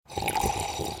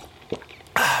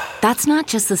That's not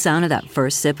just the sound of that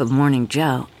first sip of Morning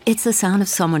Joe. It's the sound of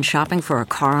someone shopping for a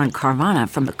car on Carvana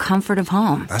from the comfort of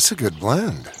home. That's a good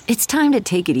blend. It's time to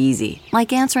take it easy,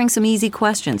 like answering some easy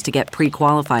questions to get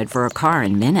pre-qualified for a car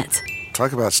in minutes.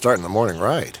 Talk about starting the morning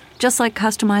right. Just like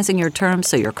customizing your terms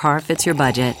so your car fits your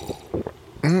budget.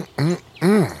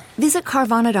 Visit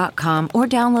Carvana.com or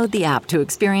download the app to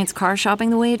experience car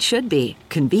shopping the way it should be.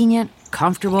 Convenient,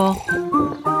 comfortable.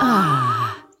 Ah.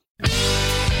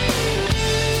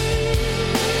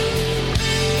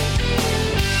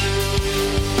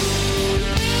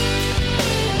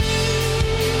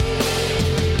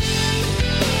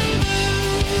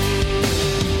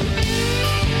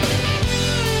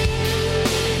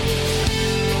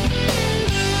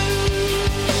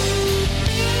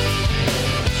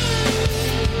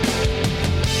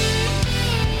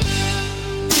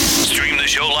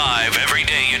 Live every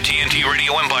day at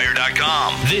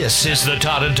TNTRadioEmpire.com. This is the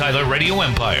Todd and Tyler Radio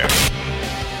Empire.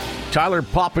 Tyler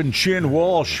Poppin' Chin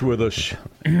Walsh with us.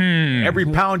 Every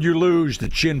pound you lose, the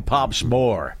chin pops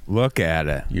more. Look at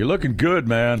it. You're looking good,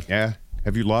 man. Yeah.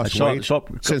 Have you lost weight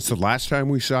since the last time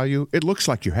we saw you? It looks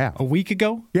like you have. A week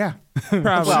ago? Yeah. Probably.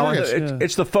 Well,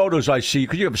 it's the photos I see,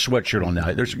 because you have a sweatshirt on now.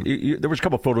 There was a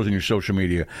couple of photos in your social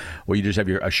media where you just have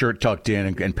a shirt tucked in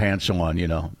and pants on, you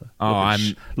know. Oh, I'm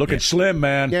looking slim,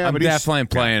 man. Yeah, I'm definitely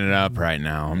playing it up right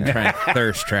now. I'm trying to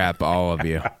thirst trap all of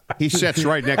you. He sits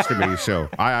right next to me, so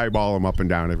I eyeball him up and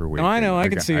down every week. Oh, I know. I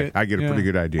can see it. I get a pretty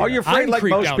good idea. Are you afraid, I'm like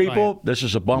creeped most out by people? it. This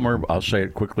is a bummer. I'll say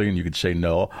it quickly, and you can say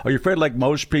no. Are you afraid, like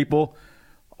most people,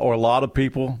 or a lot of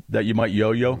people, that you might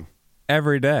yo-yo?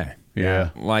 Every day. Yeah.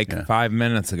 5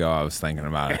 minutes ago, I was thinking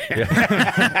about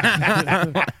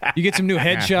it. You get some new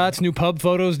headshots, new pub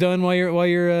photos done while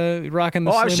you're rocking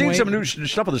the Oh, slim I've seen weight? some new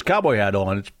stuff with this cowboy hat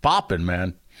on. It's popping,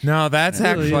 man. No, that's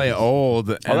actually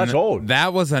old. Oh, that's old.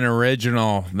 That was an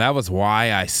original. That was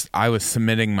why I was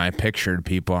submitting my picture to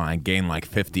people, and I gained like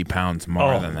 50 pounds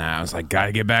more than that. I was like, got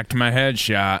to get back to my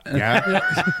headshot. Yeah.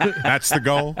 That's the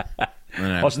goal.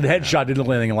 Also, the headshot didn't look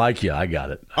anything like you. I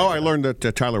got it. I learned that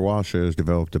Tyler Walsh has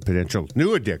developed a potential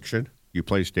new addiction. You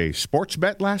placed a sports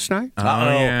bet last night. Oh,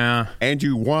 yeah. And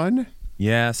you won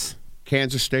Yes.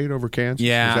 Kansas State over Kansas.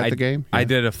 Yeah. Was that the game? I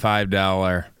did a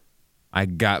 $5. I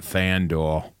got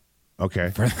FanDuel.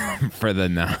 Okay. For the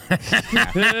night.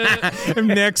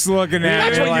 Nick's looking at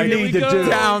That's me what like you need to do.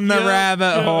 down the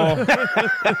rabbit hole.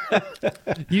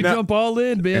 You jump all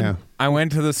in, man. Yeah. I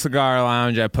went to the cigar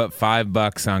lounge. I put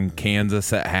 $5 on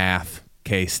Kansas at half,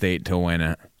 K-State to win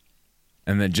it,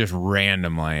 and then just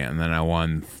randomly, and then I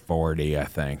won 40, I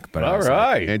think. But All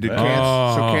right. And did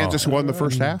Kansas won the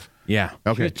first half? Yeah.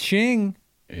 Okay. Ching.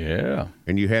 Yeah.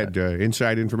 And you had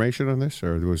inside information on this,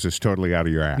 or was this totally out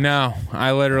of your ass? No,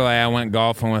 I went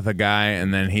golfing with a guy,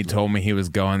 and then he told me he was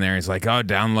going there. He's like, "Oh,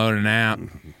 download an app,"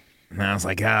 and I was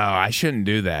like, "Oh, I shouldn't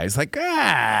do that." He's like, You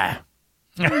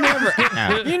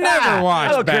never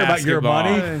watch I don't care about your basketball.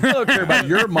 money. I don't care about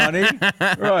your money.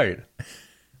 Right.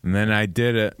 And then I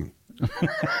did it.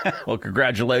 Well,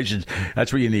 congratulations.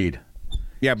 That's what you need.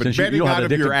 Yeah, but Since betting you don't out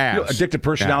have of your addicted, ass. addicted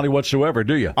personality whatsoever,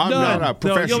 do you? I'm not a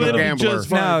professional it'll be gambler just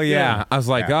fine. No, yeah. I was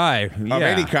like, of yeah.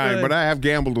 any kind, but I have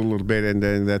gambled a little bit, and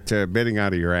then that betting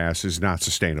out of your ass is not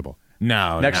sustainable.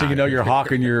 No. Next thing you know, you're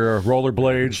hawking your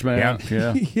rollerblades, man.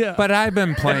 Yeah. Yeah. But I've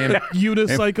been playing.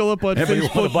 Unicycle up on Anybody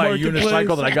want Facebook to buy a Marketplace.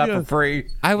 unicycle that I got Yeah. for free?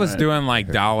 I was doing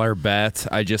like dollar bets.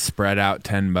 I just spread out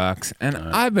 $10, and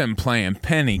I've been playing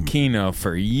penny keno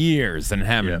for years and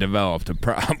haven't developed a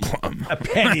problem. A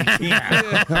penny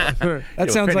keno. That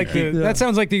sounds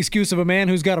like the excuse of a man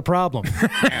who's got a problem.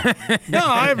 No,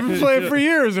 I've been playing for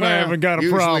years and I haven't got a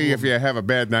Usually, problem. if you have a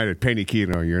bad night at Penny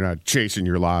Keno, you're not chasing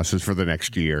your losses for the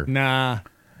next year. Nah.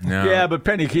 No. Yeah, but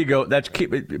penny keno,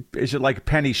 is it like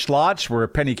penny slots where a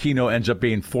penny keno ends up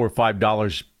being $4 or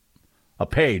 $5 a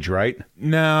page, right?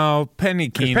 No, penny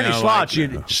keno. Penny slots,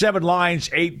 7 lines,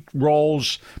 8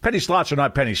 rolls. Penny slots are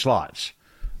not penny slots.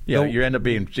 You end up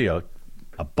being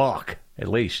a buck at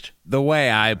least. The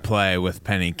way I play with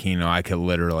penny keno, I could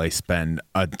literally spend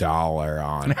 $1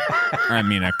 on. I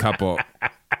mean, a couple.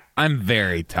 I'm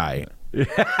very tight.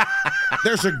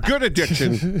 There's a good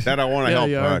addiction that I want to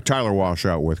help Tyler Walsh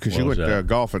out with, because you What was went that?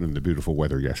 golfing in the beautiful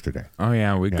weather yesterday. Oh,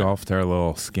 yeah, we golfed our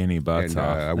little skinny butts And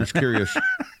off. I was curious,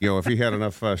 if he had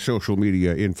enough social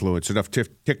media influence, enough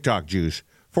TikTok juice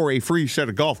for a free set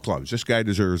of golf clubs. This guy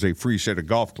deserves a free set of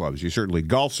golf clubs. He certainly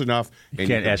golfs enough. You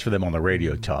can't ask for them on the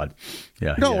radio, Todd.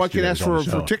 Yeah. No, I can ask for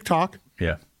TikTok.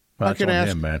 Yeah. Well, I can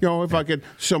that's on ask, him, man. if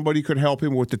somebody could help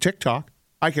him with the TikTok,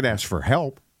 I could ask for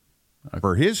help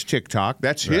for his TikTok.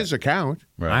 That's his account.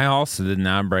 Right. I also did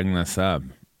not bring this up.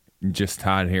 Just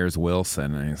Todd hears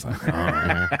Wilson, and he's like, oh,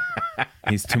 yeah.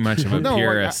 He's too much of a No,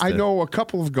 purist. I know a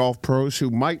couple of golf pros who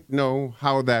might know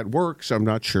how that works. I'm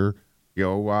not sure,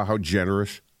 how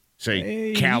generous,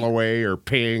 say, Callaway or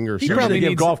Ping or something. Probably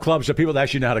give golf clubs to people that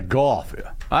actually know how to golf.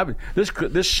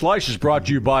 This slice is brought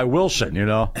to you by Wilson,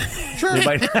 Sure.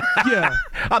 Yeah.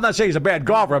 I'm not saying he's a bad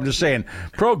golfer. I'm just saying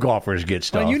pro golfers get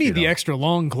stuff. Well, you need the extra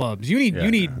long clubs. You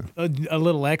need a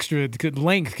little extra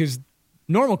length because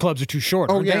normal clubs are too short.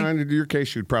 Oh, aren't yeah. they? And in your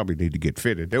case, you'd probably need to get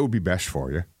fitted. That would be best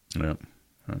for you. Yeah.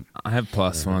 I have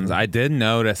plus ones. I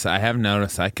have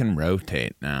noticed I can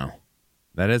rotate now.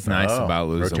 That is nice about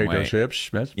losing rotate weight. those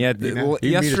hips. Yeah,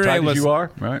 yesterday was you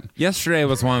are right. Yesterday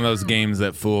was one of those games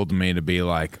that fooled me to be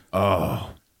like, oh,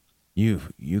 you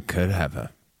could have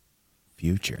a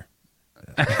future.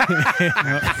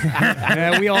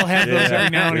 Yeah, we all have those every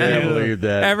now and I again. believe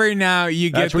that. Every now you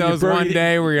get That's when you those birdie- one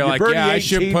day where you're you like, birdie yeah, I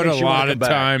should 18 put a makes you wanna lot come of back.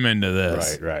 time into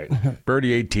this. Right.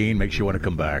 Birdie 18 makes you want to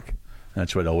come back.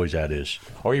 That's what always that is.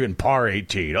 Or even par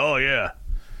 18. Oh, yeah.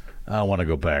 I want to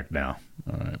go back now.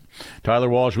 All right. Tyler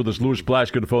Walsh with us. Louis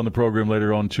Black's going to phone the program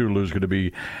later on, too. Lou's going to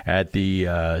be at the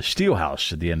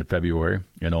Steelhouse at the end of February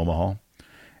in Omaha.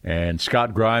 And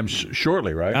Scott Grimes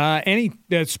shortly, right?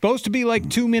 It's supposed to be like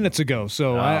 2 minutes ago,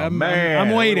 so I'm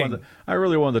waiting. I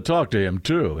really wanted to talk to him,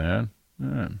 too, man.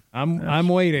 Yeah. I'm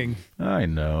waiting. I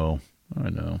know.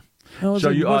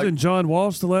 Wasn't John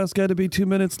Walsh the last guy to be 2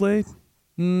 minutes late?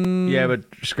 Yeah, but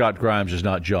Scott Grimes is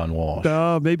not John Walsh.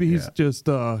 Maybe he's just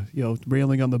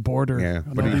railing on the border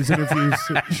on all these interviews.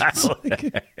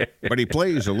 But he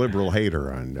plays a liberal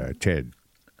hater on Ted,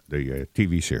 the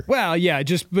TV series. Well, yeah,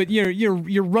 but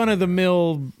you're run of the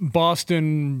mill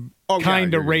Boston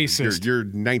kind of racist. You're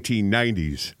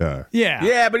 1990s.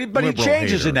 Yeah, but he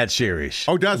changes hater. in that series.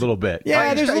 Oh, does a little bit?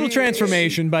 Yeah, there's a little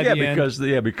transformation by the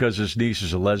end. Because his niece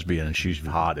is a lesbian and she's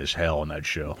hot as hell in that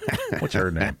show. What's her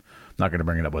name? Not going to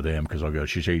bring it up with him because I'll go,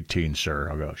 she's 18, sir.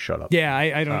 I'll go, shut up. Yeah,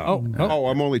 I don't.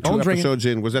 I'm only two episodes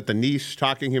in. Was that the niece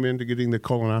talking him into getting the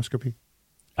colonoscopy?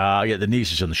 Yeah, the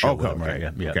niece is in the show with him, right?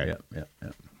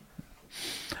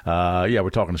 Yeah. We're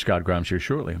talking to Scott Grimes here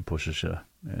shortly. And Puss's,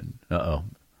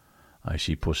 I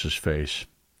see Puss's face.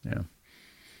 Yeah.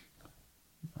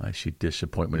 I see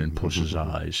disappointment in Puss's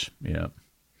eyes. Yeah.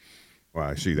 Well,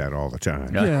 I see that all the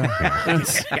time. Yeah.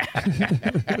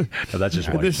 No, that's his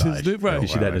wife's eyes. Right. You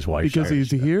see that in his wife's Because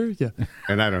eyes. he's here? Yeah.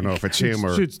 And I don't know if it's him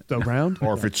or around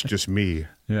if it's just me.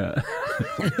 Yeah.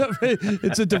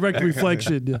 It's a direct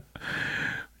reflection.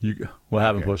 Yeah. What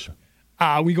happened, Puss?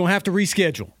 We're going to have to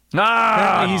reschedule.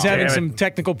 Apparently he's having some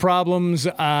technical problems.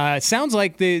 It sounds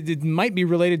like it might be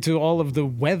related to all of the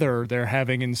weather they're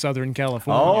having in Southern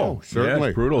California. Oh, certainly. Yeah,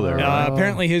 it's brutal there.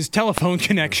 Apparently his telephone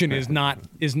connection is not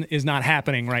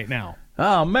happening right now.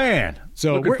 Oh, man.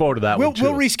 So looking forward to that one, too.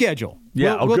 We'll reschedule.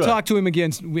 Yeah, we'll good. talk to him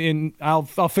again, and I'll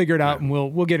figure it out, and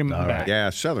we'll get him back.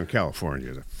 Yeah, Southern California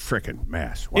is a freaking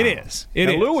mess. Wow. It is. It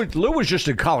is. Lou was just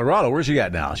in Colorado. Where's he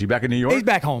at now? Is he back in New York? He's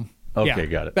back home. Okay, Yeah,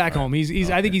 got it. Back home. He's.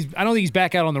 Okay. I don't think he's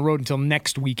back out on the road until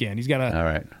next weekend. He's got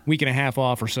a week and a half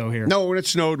off or so here. No, when it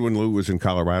snowed when Lou was in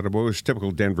Colorado, but it was a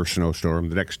typical Denver snowstorm.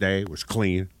 The next day it was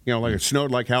clean. Like it snowed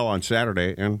like hell on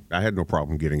Saturday, and I had no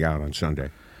problem getting out on Sunday.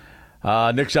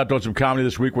 Nick's out doing some comedy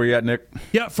this week. Where you at, Nick?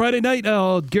 Yeah, Friday night,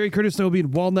 Gary Curtis and I will be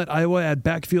in Walnut, Iowa at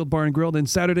Backfield Bar and Grill. Then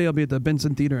Saturday, I'll be at the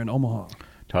Benson Theater in Omaha.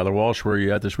 Tyler Walsh, where are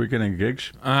you at this weekend in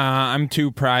gigs? I'm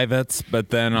 2 privates,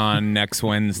 but then on next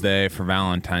Wednesday for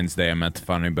Valentine's Day, I'm at the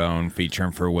Funny Bone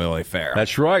featuring for Willie Fair.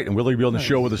 That's right, and Willie will be on the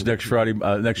show with us next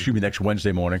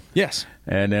Wednesday morning. Yes,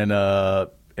 and then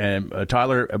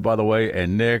Tyler, by the way,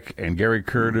 and Nick and Gary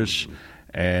Curtis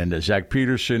and Zach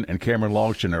Peterson and Cameron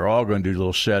Longston are all going to do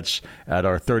little sets at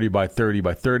our 30 by 30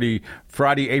 by 30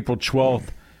 Friday, April 12th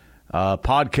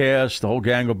podcast. The whole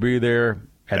gang will be there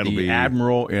at the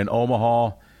Admiral in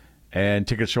Omaha. And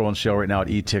tickets are on sale right now at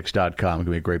etix.com. It's going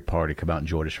to be a great party. Come out and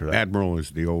join us for that. Admiral is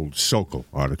the old Sokol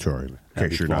Auditorium, in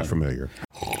case you're not familiar.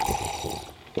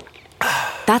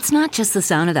 That's not just the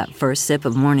sound of that first sip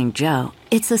of Morning Joe.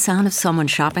 It's the sound of someone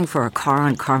shopping for a car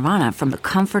on Carvana from the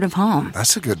comfort of home.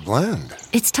 That's a good blend.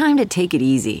 It's time to take it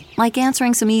easy, like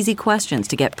answering some easy questions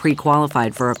to get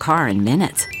pre-qualified for a car in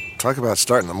minutes. Talk about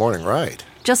starting the morning right.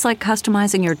 Just like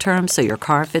customizing your terms so your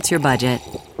car fits your budget.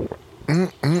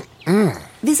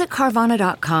 Visit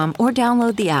Carvana.com or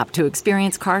download the app to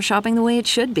experience car shopping the way it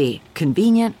should be.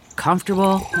 Convenient,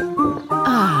 comfortable.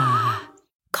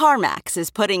 CarMax is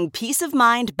putting peace of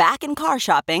mind back in car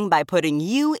shopping by putting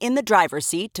you in the driver's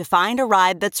seat to find a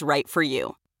ride that's right for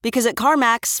you. Because at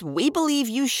CarMax, we believe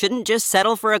you shouldn't just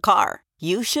settle for a car.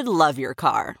 You should love your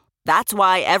car. That's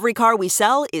why every car we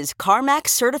sell is CarMax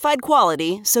certified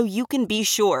quality, so you can be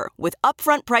sure with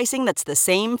upfront pricing that's the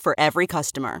same for every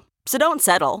customer. So don't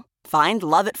settle. Find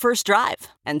love at first drive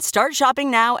and start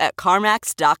shopping now at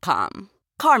CarMax.com.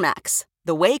 CarMax,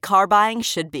 the way car buying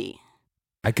should be.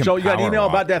 So you got an email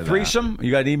about that threesome?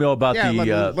 You got an email about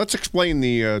let's explain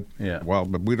the. Well,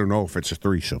 but we don't know if it's a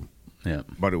threesome. Yeah.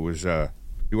 But it was.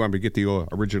 You want me to get the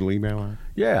original email out?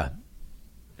 Yeah.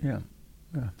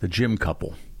 The gym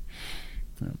couple.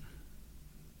 Yeah.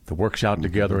 That works out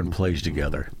together and plays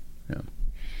together. Yeah.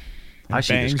 I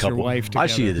see this couple. I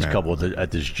see this couple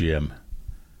at this gym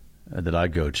that I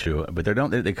go to, but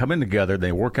they come in together,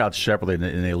 they work out separately,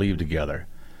 and they leave together.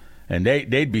 And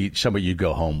they'd be somebody you'd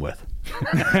go home with.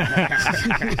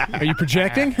 Are you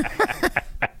projecting?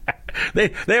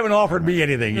 They haven't offered me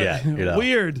anything yet.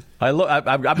 Weird.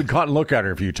 I've been caught and look at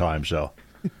her a few times though,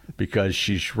 because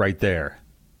she's right there.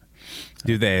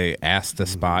 Do they ask to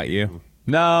spot you?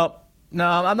 No,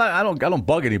 I'm not. I don't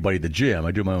bug anybody at the gym.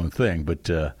 I do my own thing, but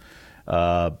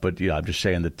I'm just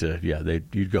saying that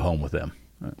you'd go home with them.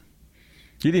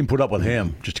 You didn't put up with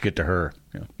him just to get to her.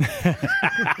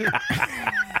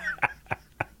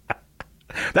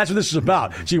 That's what this is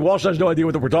about. See, Walsh has no idea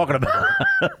what we're talking about.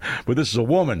 But this is a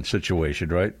woman situation,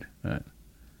 right? Did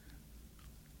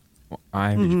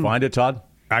you find it, Todd?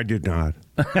 I did not.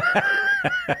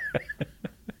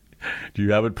 Do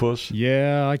you have it, Puss?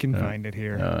 Yeah, I can find it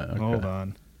here. Okay. Hold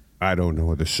on. I don't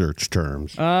know the search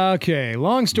terms. Okay,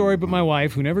 long story, but my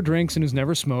wife, who never drinks and has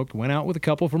never smoked, went out with a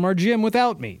couple from our gym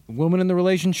without me. The woman in the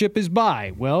relationship is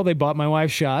bi. Well, they bought my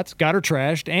wife shots, got her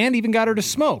trashed, and even got her to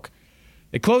smoke.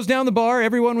 They closed down the bar.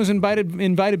 Everyone was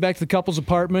invited back to the couple's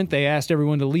apartment. They asked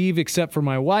everyone to leave except for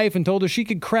my wife and told her she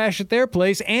could crash at their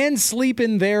place and sleep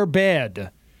in their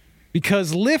bed.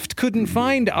 Because Lyft couldn't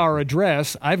find our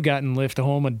address, I've gotten Lyft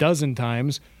home a dozen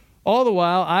times. All the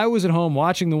while, I was at home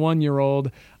watching the 1-year-old.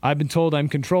 I've been told I'm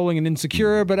controlling and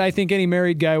insecure, but I think any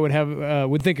married guy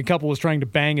would think a couple was trying to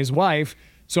bang his wife.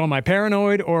 So am I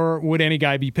paranoid, or would any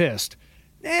guy be pissed?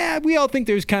 We all think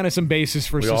there's kind of some basis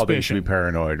for suspicion. We all think you should be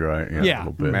paranoid, right? Yeah. A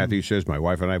little bit. Matthew says, my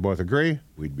wife and I both agree.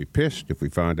 We'd be pissed if we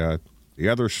found out the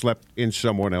other slept in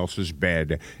someone else's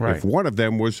bed if one of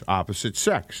them was opposite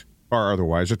sex or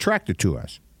otherwise attracted to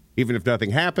us. Even if nothing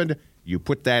happened, you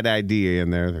put that idea in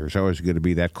there, there's always going to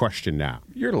be that question now.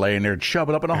 You're laying there and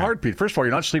shoving up in a heartbeat. First of all,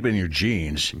 you're not sleeping in your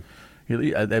jeans.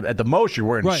 At the most, you're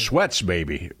wearing sweats,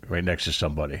 baby, right next to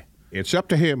somebody. It's up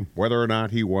to him whether or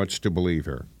not he wants to believe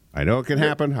her. I know it can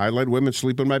happen. I let women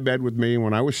sleep in my bed with me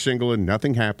when I was single and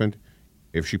nothing happened.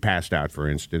 If she passed out, for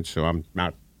instance, so I'm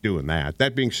not doing that.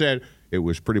 That being said, it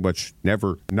was pretty much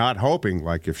never not hoping,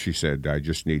 like if she said, I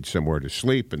just need somewhere to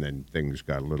sleep, and then things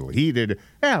got a little heated,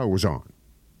 it was on.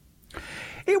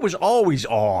 It was always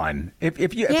on. If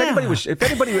anybody was,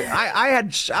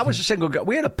 I was a single guy.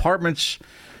 We had apartments.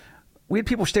 We had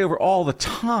people stay over all the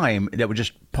time that would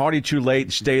just party too late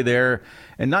and stay there,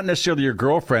 and not necessarily your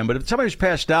girlfriend, but if somebody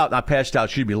was not passed out,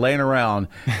 she'd be laying around,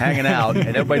 hanging out,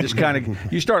 and everybody just kind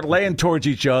of, you start laying towards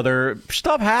each other.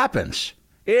 Stuff happens.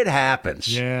 It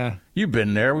happens. Yeah. You've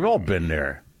been there. We've all been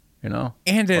there. You know?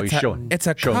 And it's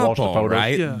a couple,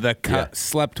 right? Yeah.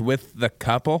 Slept with the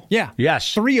couple? Yeah.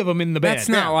 Yes. 3 of them in the bed. That's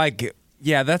not like...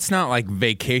 Yeah, that's not like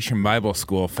Vacation Bible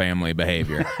School family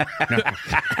behavior.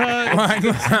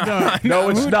 No,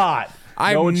 it's not.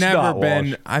 I've never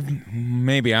been.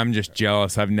 Maybe I'm just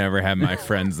jealous. I've never had my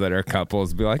friends that are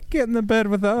couples be like, "Get in the bed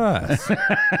with us."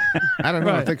 I don't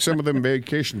know. I think some of them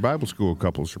Vacation Bible School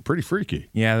couples are pretty freaky.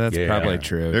 Yeah, that's probably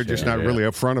true. They're just not really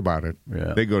upfront about it.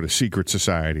 Yeah. They go to secret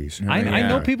societies. I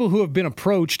know people who have been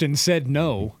approached and said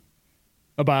no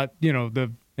about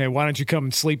hey, why don't you come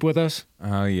and sleep with us?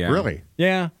 Oh yeah, really?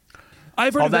 Yeah.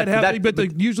 I've heard of that happening,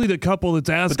 but usually the couple that's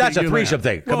asking. But that's a threesome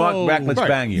thing. Come on, back, let's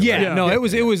bang you. Yeah, no, it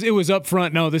was up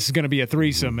front. No, this is going to be a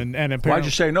threesome, and apparently. Why'd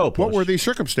you say no? What were these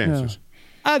circumstances?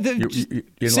 You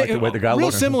didn't like the way the guy looked?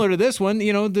 looked? Similar to this one.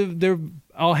 They're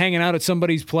all hanging out at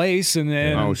somebody's place, and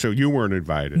then. Oh, so you weren't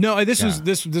invited? No, this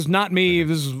was not me.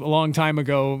 This was a long time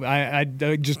ago. I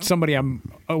just somebody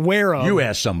I'm aware of. You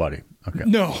asked somebody. Okay.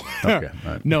 No. Okay.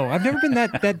 Right. No, I've never been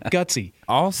that gutsy.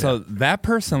 Also, that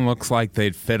person looks like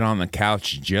they'd fit on the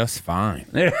couch just fine.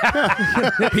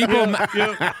 People,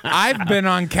 I've been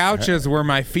on couches where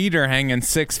my feet are hanging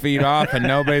 6 feet off, and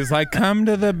nobody's like, "Come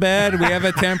to the bed. We have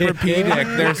a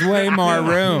Tempur-Pedic. There's way more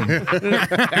room."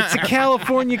 It's a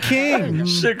California king.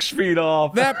 6 feet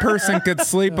off. That person could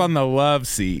sleep on the love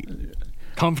seat.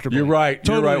 Comfortably. You're right.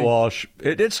 Totally. You're right, Walsh.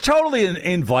 It's totally an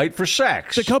invite for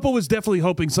sex. The couple was definitely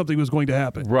hoping something was going to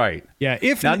happen. Right. Yeah.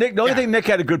 Now, Nick, the only thing Nick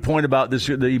had a good point about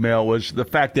the email was the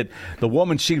fact that the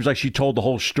woman seems like she told the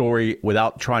whole story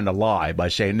without trying to lie by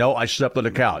saying, "No, I slept on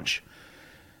the couch."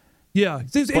 Yeah.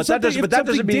 If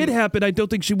something did happen, I don't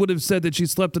think she would have said that she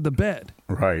slept in the bed.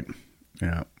 Right.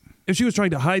 Yeah. if she was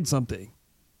trying to hide something.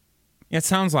 It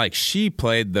sounds like she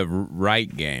played the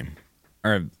right game.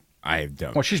 Or I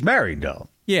don't. Well, she's married, though.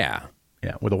 Yeah.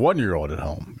 Yeah, with a 1-year-old at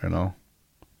home, you know.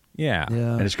 Yeah.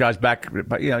 Yeah. And this guy's back,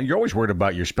 but you're always worried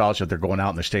about your spouse if they're going out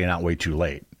and they're staying out way too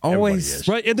late. Always. Everybody is.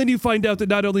 Right, and then you find out that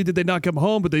not only did they not come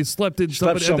home, but they slept in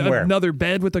somewhere. another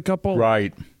bed with a couple.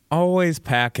 Right. Always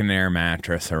pack an air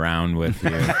mattress around with you,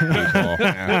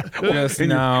 people. Just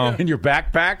know. In your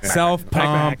backpack?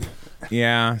 Self-pump.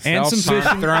 Yeah. And some self-pump.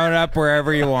 fishing. Throw it up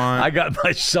wherever you want. I got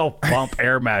my self-pump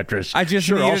air mattress. I just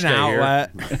Sure, need I'll an stay here.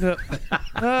 outlet.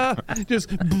 Just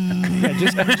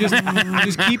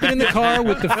Just keep it in the car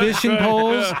with the fishing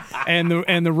poles and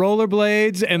the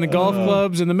rollerblades and the golf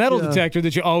clubs and the metal detector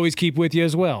that you always keep with you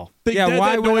as well. Yeah,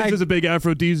 why that would noise I- is a big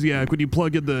aphrodisiac when you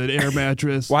plug in the air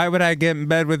mattress. Why would I get in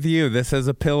bed with you? This has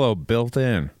a pillow built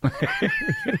in.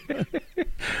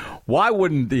 Why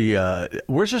wouldn't the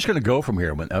where's this going to go from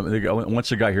here? Once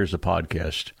the guy hears the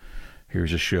podcast,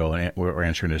 here's the show, and we're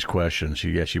answering his questions.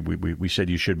 Yes, we said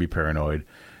you should be paranoid.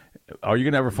 Are you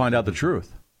going to ever find out the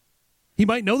truth? He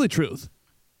might know the truth.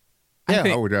 Yeah,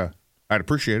 think- I'd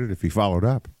appreciate it if he followed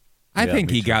up. I Yeah, think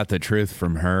me he too. got the truth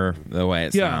from her, the way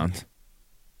it Yeah. sounds.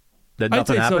 That I'd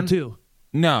nothing say happened? so too.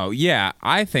 No, yeah,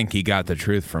 I think he got the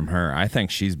truth from her. I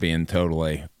think she's being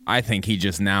totally. I think he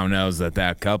just now knows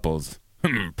that couple's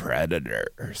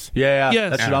predators. Yeah,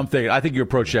 Yes. that's what I'm thinking. I think you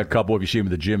approach that couple if you see them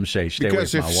at the gym, say, "Stay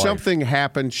Because away if from my wife." something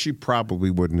happened, she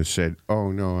probably wouldn't have said,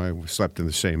 "Oh no, I slept in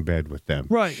the same bed with them."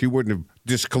 Right. She wouldn't have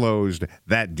disclosed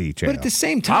that detail. But at the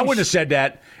same time, I wouldn't have said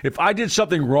that. If I did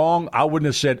something wrong, I wouldn't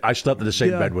have said I slept in the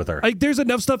same Yeah. bed with her. Like, there's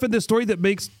enough stuff in this story that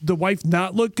makes the wife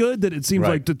not look good that it seems Right.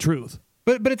 like the truth.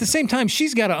 But at the same time,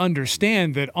 she's got to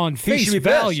understand that on He face should be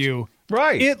pissed. value,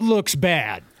 Right. it looks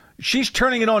bad. She's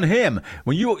turning it on him.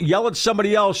 When you yell at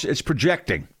somebody else, it's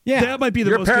projecting. Yeah, That might be the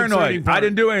You're most concerning paranoid. part. I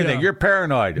didn't do anything. Yeah. You're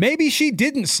paranoid. maybe she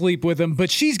didn't sleep with him, but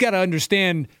she's got to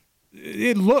understand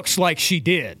it looks like she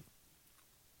did.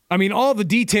 I mean, all the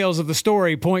details of the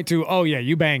story point to, oh yeah,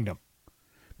 you banged him.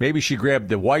 Maybe she grabbed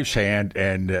the wife's hand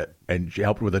and she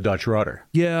helped with a Dutch rudder.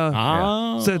 Yeah.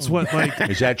 Oh. So that's what, like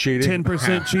Is that cheating?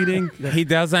 10% cheating? He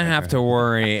doesn't have to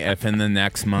worry if in the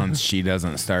next month she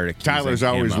doesn't start accusing Tyler's him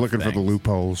always of looking for the things.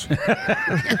 loopholes.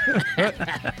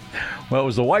 Well, it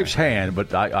was the wife's hand,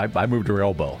 but I moved her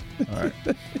elbow. All right.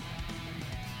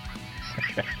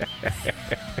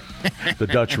 The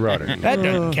Dutch rudder. That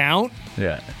doesn't count.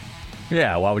 Yeah.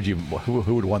 Yeah, why would you?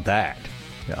 Who would want that?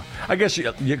 Yeah. I guess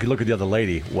you could look at the other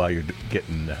lady while you're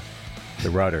getting the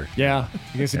rudder. Yeah,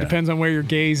 I guess it depends on where your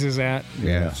gaze is at.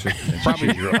 Yeah. Probably.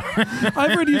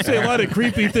 I've heard you say a lot of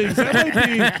creepy things. That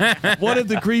might be one of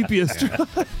the creepiest.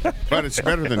 But it's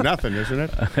better than nothing, isn't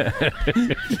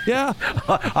it? Yeah.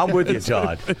 I'm with you,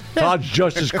 Todd. Todd's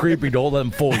just as creepy. Don't let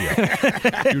him fool you.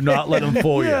 Do not let him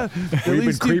fool Yeah. you. At We've been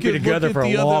least you creepy can look together at for a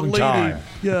the other long lady. time.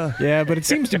 Yeah. Yeah, but it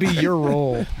seems to be your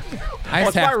role. I Well, just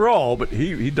it's my have, role, but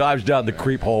he dives down the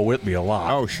creep hole with me a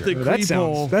lot. Oh, sure. The That creep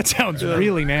hole. sounds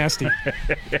really nasty.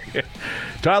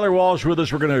 Tyler Walsh with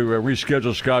us. We're going to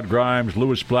reschedule Scott Grimes.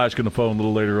 Lewis Platt's going to phone a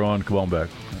little later on. Come on back.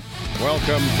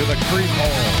 Welcome to the creep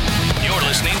hole. You're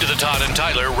listening to the Todd and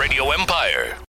Tyler Radio Empire.